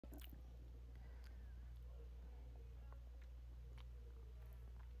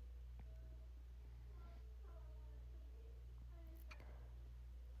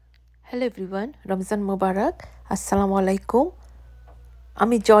Hello everyone, Ramzan মুবারক। আসসালামু আলাইকুম।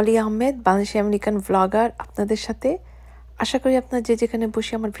 আমি জলি আহমেদ, বাংলাদেশি আমেরিকান ভ্লগার। আপনাদের সাথে আশা করি আপনারা যে যেখানে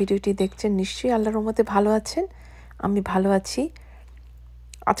বসে আমার ভিডিওটি দেখছেন নিশ্চয়ই আল্লাহর রহমতে ভালো আছেন। আমি ভালো আছি।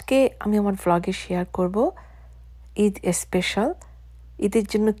 আজকে আমি আমার ভ্লগে শেয়ার করব ঈদ স্পেশাল, ঈদের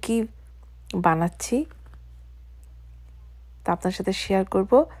জন্য কি বানাচ্ছি তা আপনার সাথে শেয়ার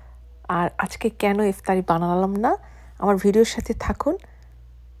করব। আর আজকে কেন ইফতারি বানালাম না, আমার ভিডিওর সাথে থাকুন,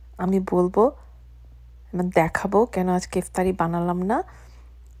 আমি বলবো, দেখাবো কেন আজকে ইফতারি বানালাম না।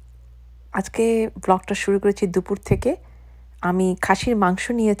 আজকে ব্লগটা শুরু করেছি দুপুর থেকে। আমি খাসির মাংস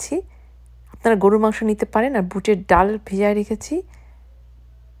নিয়েছি, আপনারা গরুর মাংস নিতে পারেন। আর বুটের ডাল ভিজায় রেখেছি,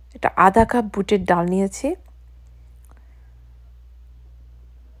 এটা আধা কাপ বুটের ডাল নিয়েছি।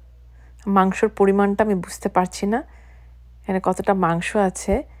 মাংসর পরিমাণটা আমি বুঝতে পারছি না এখানে কতটা মাংস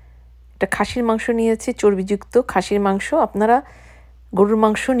আছে। এটা খাসির মাংস নিয়েছি, চর্বিযুক্ত খাসির মাংস, আপনারা গরুর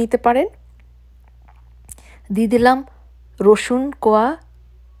মাংস নিতে পারেন। দিয়ে দিলাম রসুন কোয়া,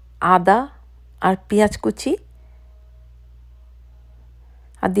 আদা আর পেঁয়াজ কুচি,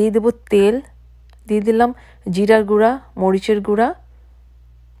 আর দিয়ে দেবো তেল, দিয়ে দিলাম জিরার গুঁড়া, মরিচের গুঁড়া।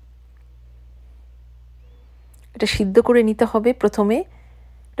 এটা সিদ্ধ করে নিতে হবে প্রথমে।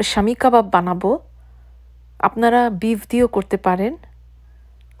 এটা শামি কাবাব বানাবো, আপনারা বিফ দিয়েও করতে পারেন,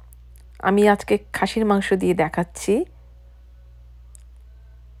 আমি আজকে খাসির মাংস দিয়ে দেখাচ্ছি।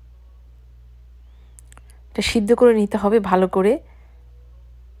 এটা সিদ্ধ করে নিতে হবে ভালো করে।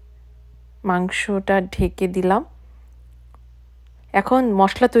 মাংসটা ঢেকে দিলাম। এখন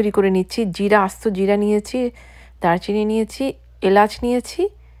মশলা তৈরি করে নিচ্ছি। জিরা, আস্ত জিরা নিয়েছি, দারচিনি নিয়েছি, এলাচ নিয়েছি,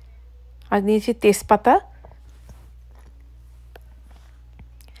 আর নিয়েছি তেজপাতা।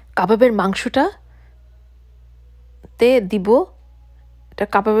 কাবাবের মাংসটা তে দিব, এটা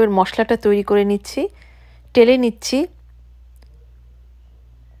কাবাবের মশলাটা তৈরি করে নিচ্ছি। টেলে নিচ্ছি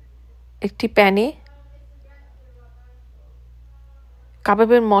একটি প্যানে।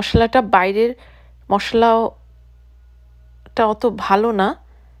 কাবাবের মশলাটা বাইরের মশলাটা অত ভালো না,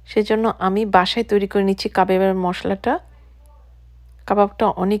 সেজন্য আমি বাসায় তৈরি করে নিচ্ছি কাবাবের মশলাটা। কাবাবটা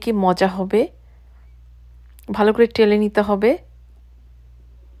অনেকই মজা হবে, ভালো করে টেলে নিতে হবে।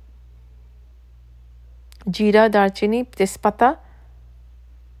 জিরা, দারচিনি, তেজপাতা,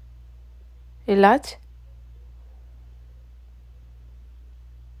 এলাচ।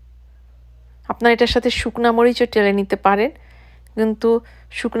 আপনারা এটার সাথে শুকনা মরিচও টেলে নিতে পারেন, কিন্তু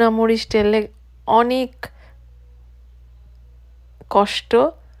শুকনা মরিচ টেলে অনেক কষ্ট,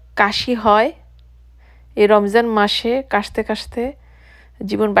 কাশি হয়। এই রমজান মাসে কাশতে কাশতে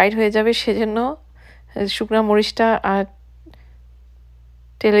জীবন বাইর হয়ে যাবে, সেজন্য শুকনা মরিচটা আর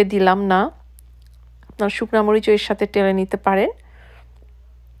টেলে দিলাম না। আপনারা শুকনা মরিচও এর সাথে টেলে নিতে পারেন।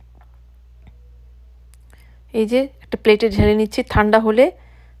 এই যে একটা প্লেটে ঢেলে নিচ্ছি, ঠান্ডা হলে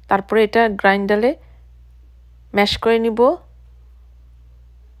তারপরে এটা গ্রাইন্ডারে ম্যাশ করে নিব।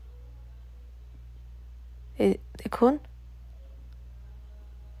 এই দেখুন,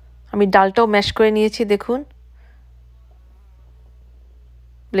 আমি ডালটাও ম্যাশ করে নিয়েছি। দেখুন,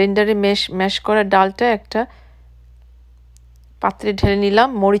 ব্লেন্ডারে ম্যাশ করা ডালটা একটা পাত্রে ঢেলে নিলাম।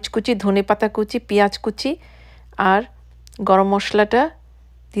 মরিচ কুচি, ধনেপাতা কুচি, পেঁয়াজ কুচি আর গরম মশলাটা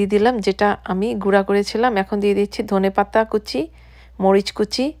দিয়ে দিলাম, যেটা আমি গুঁড়া করেছিলাম। এখন দিয়ে দিচ্ছি ধনেপাতা কুচি, মরিচ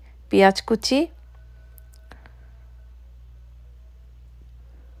কুচি, পেঁয়াজ কুচি,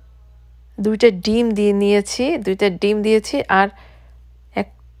 দুইটা ডিম দিয়েছি আর 1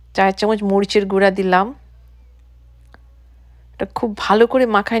 চার চামচ মরিচের গুঁড়া দিলাম। এটা খুব ভালো করে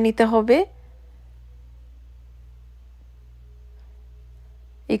মাখায় নিতে হবে।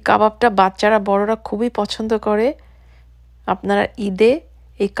 এই কাবাবটা বাচ্চারা বড়রা খুবই পছন্দ করে। আপনারা ঈদে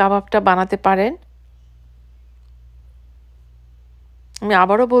এই কাবাবটা বানাতে পারেন। আমি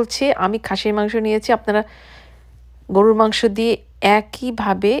আবারও বলছি, আমি খাসির মাংস নিয়েছি, আপনারা গরুর মাংস দিয়ে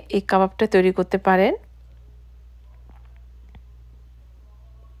একইভাবে এই কাবাবটা তৈরি করতে পারেন।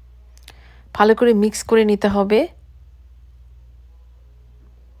 ভালো করে মিক্স করে নিতে হবে।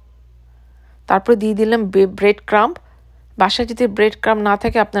 তারপর দিয়ে দিলাম ব্রেড ক্রাম্ব। বাসায় যদি ব্রেড ক্রাম্ব না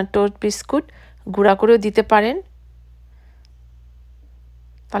থাকে, আপনার টোস্ট বিস্কুট গুঁড়া করেও দিতে পারেন,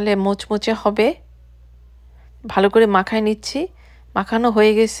 তাহলে মোচমোচে হবে। ভালো করে মাখায় নিচ্ছি। মাখানো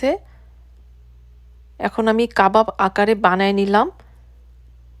হয়ে গেছে। এখন আমি কাবাব আকারে বানায় নিলাম।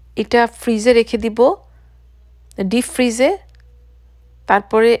 এটা ফ্রিজে রেখে দিব, ডিপ ফ্রিজে।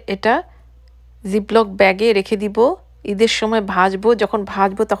 তারপরে এটা জিপলক ব্যাগে রেখে দিব। ঈদের সময় ভাজবো, যখন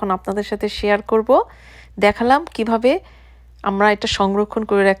ভাজবো তখন আপনাদের সাথে শেয়ার করব। দেখালাম কিভাবে আমরা এটা সংরক্ষণ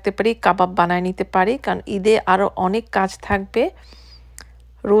করে রাখতে পারি, কাবাব বানায় নিতে পারি, কারণ ঈদে আরও অনেক কাজ থাকবে।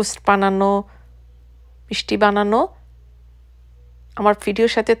 রোস্ট বানানো, মিষ্টি বানানো। আমার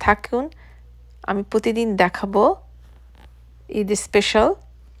ভিডিওর সাথে থাকুন, আমি প্রতিদিন দেখাবো ঈদ স্পেশাল।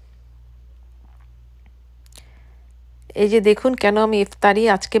 এই যে দেখুন কেন আমি ইফতারি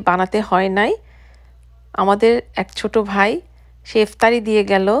আজকে বানাতে হয় নাই, আমাদের এক ছোট ভাই সে ইফতারি দিয়ে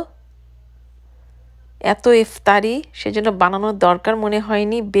গেল। এত ইফতারি সেজন্য বানানোর দরকার মনে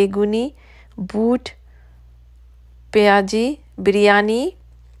হয়নি। বেগুনি, বুট, পেঁয়াজি, বিরিয়ানি,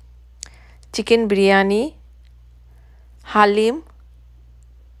 চিকেন বিরিয়ানি, হালিম,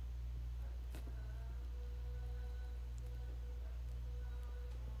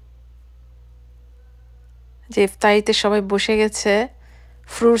 যে ইফতারিতে সবাই বসে গেছে,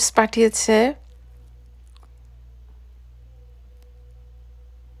 ফ্রুটস পাঠিয়েছে।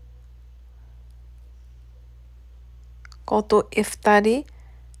 কত ইফতারি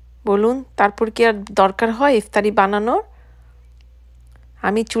বলুন, তারপর কি আর দরকার হয় ইফতারি বানানোর?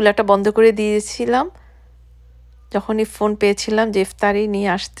 আমি চুলাটা বন্ধ করে দিয়েছিলাম যখনই ফোন পেয়েছিলাম যে ইফতারি নিয়ে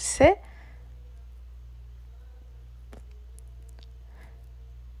আসতেছে।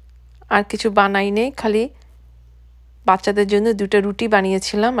 আর কিছু বানাই নেই, খালি বাচ্চাদের জন্য 2টা রুটি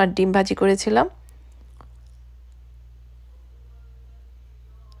বানিয়েছিলাম আর ডিম ভাজি করেছিলাম।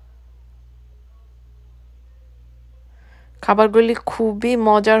 খাবারগুলি খুবই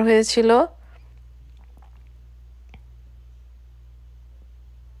মজার হয়েছিল।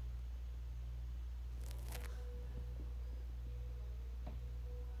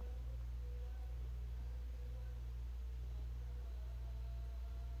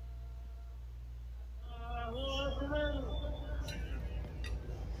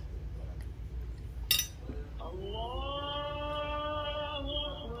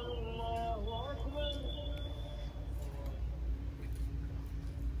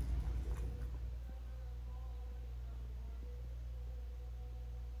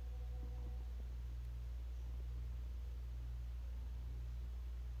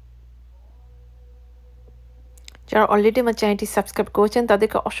 যারা অলরেডি আমার চ্যানেলটি সাবস্ক্রাইব করেছেন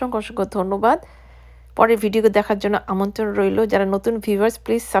তাদেরকে অসংখ্য অসংখ্য ধন্যবাদ। পরের ভিডিও দেখার জন্য আমন্ত্রণ রইল। যারা নতুন ভিউয়ার্স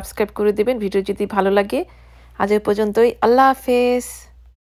প্লিজ সাবস্ক্রাইব করে দেবেন ভিডিও যদি ভালো লাগে। আজ এই পর্যন্তই, আল্লাহ হাফেজ।